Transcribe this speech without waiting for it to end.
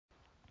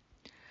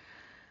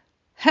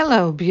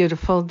Hello,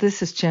 beautiful.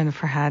 This is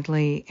Jennifer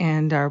Hadley,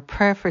 and our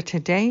prayer for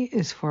today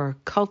is for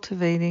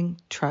cultivating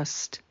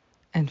trust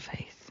and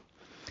faith.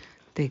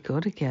 They go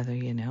together,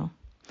 you know.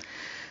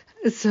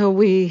 So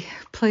we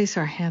place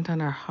our hand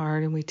on our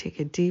heart and we take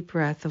a deep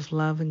breath of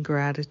love and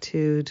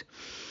gratitude,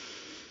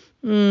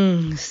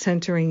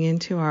 centering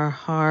into our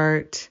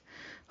heart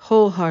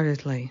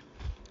wholeheartedly.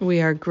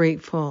 We are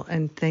grateful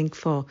and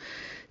thankful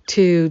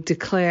to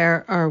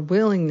declare our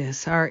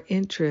willingness, our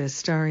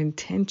interest, our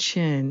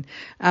intention,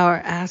 our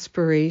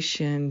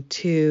aspiration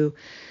to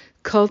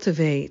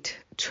cultivate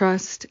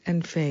trust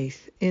and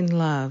faith in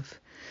love,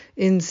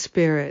 in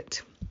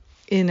spirit,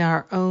 in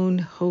our own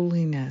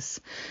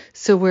holiness.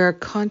 So we're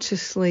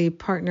consciously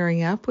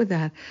partnering up with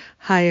that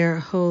higher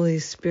Holy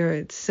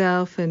Spirit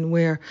self, and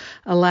we're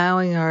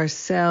allowing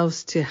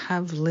ourselves to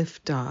have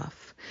liftoff.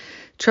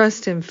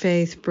 Trust and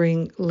faith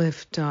bring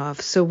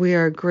liftoff. So we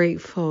are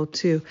grateful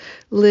to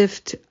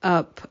lift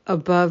up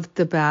above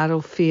the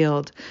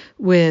battlefield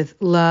with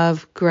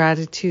love,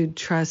 gratitude,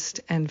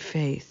 trust, and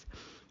faith.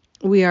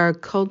 We are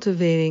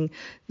cultivating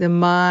the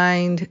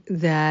mind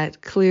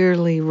that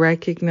clearly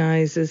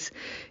recognizes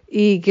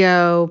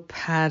ego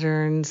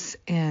patterns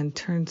and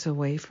turns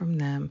away from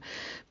them,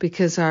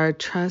 because our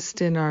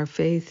trust and our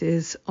faith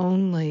is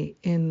only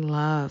in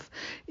love,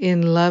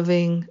 in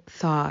loving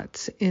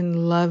thoughts,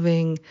 in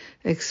loving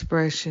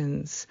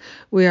expressions.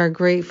 We are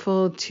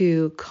grateful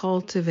to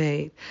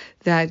cultivate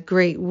that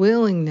great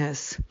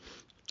willingness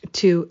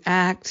to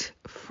act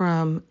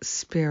from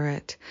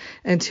spirit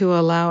and to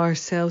allow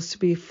ourselves to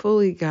be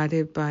fully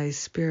guided by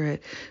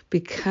spirit,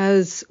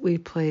 because we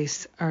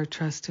place our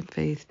trust and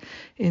faith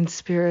in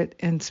spirit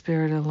and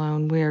spirit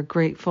alone. We are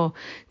grateful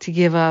to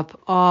give up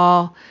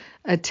all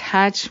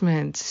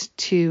attachments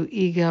to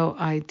ego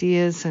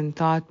ideas and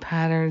thought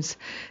patterns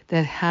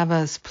that have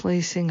us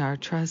placing our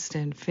trust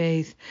and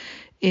faith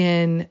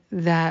in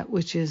that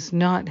which is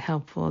not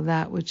helpful,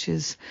 that which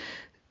is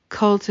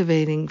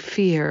cultivating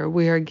fear.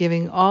 We are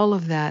giving all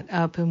of that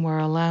up, and we're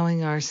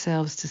allowing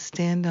ourselves to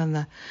stand on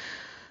the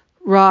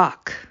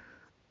rock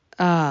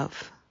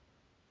of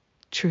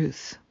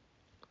truth.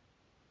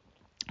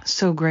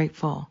 So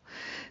grateful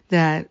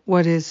that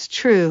what is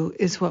true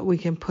is what we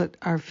can put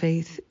our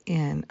faith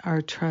in,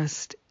 our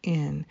trust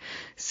in.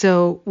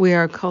 So we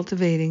are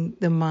cultivating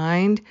the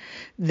mind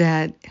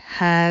that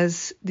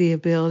has the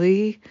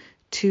ability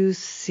to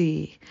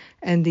see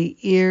and the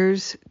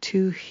ears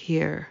to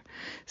hear.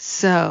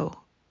 So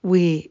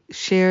we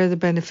share the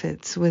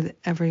benefits with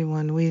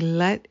everyone. We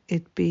let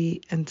it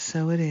be, and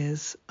so it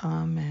is.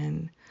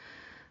 Amen.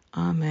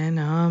 Amen.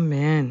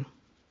 Amen.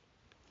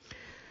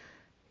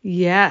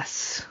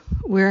 Yes,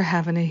 we're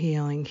having a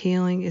healing.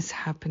 Healing is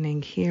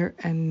happening here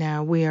and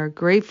now. We are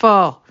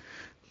grateful.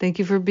 Thank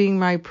you for being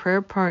my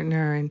prayer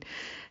partner and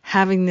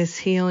having this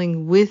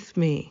healing with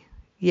me.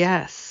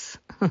 Yes.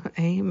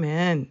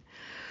 Amen.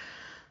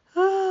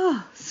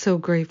 Oh, so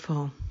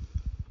grateful.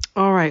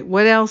 All right,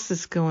 what else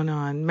is going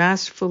on?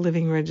 Masterful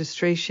Living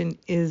registration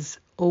is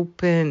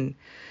open.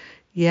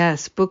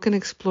 Yes, book an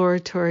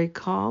exploratory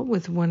call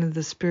with one of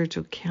the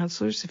spiritual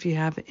counselors. If you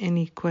have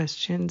any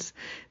questions,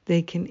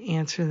 they can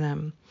answer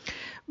them.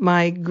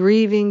 My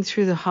Grieving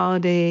Through the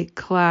Holiday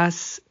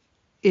class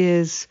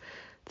is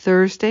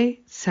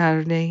Thursday,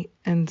 Saturday,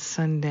 and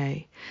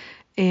Sunday.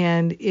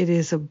 And it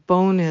is a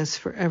bonus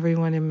for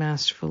everyone in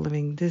Masterful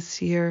Living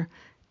this year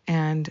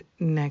and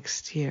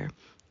next year.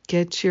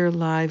 Get your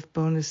live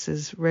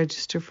bonuses.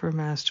 Register for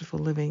Masterful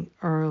Living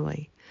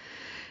early.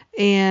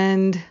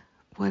 And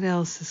what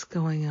else is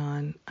going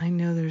on? I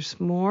know there's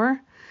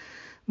more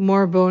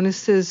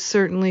bonuses,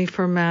 certainly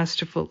for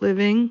Masterful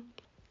Living.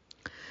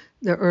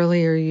 The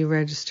earlier you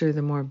register,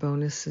 the more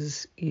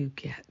bonuses you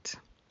get.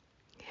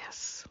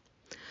 Yes.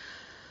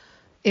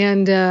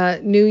 And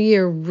New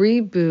Year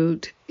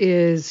Reboot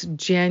is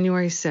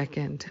January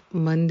 2nd,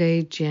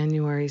 Monday,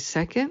 January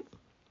 2nd.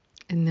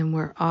 And then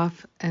we're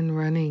off and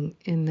running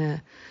in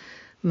the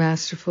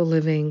Masterful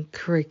Living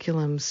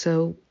curriculum.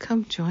 So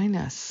come join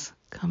us.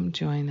 Come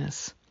join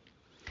us.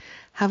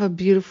 Have a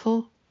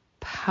beautiful,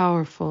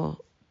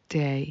 powerful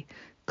day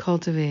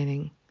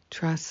cultivating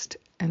trust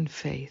and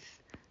faith.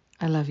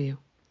 I love you.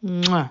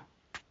 Mwah.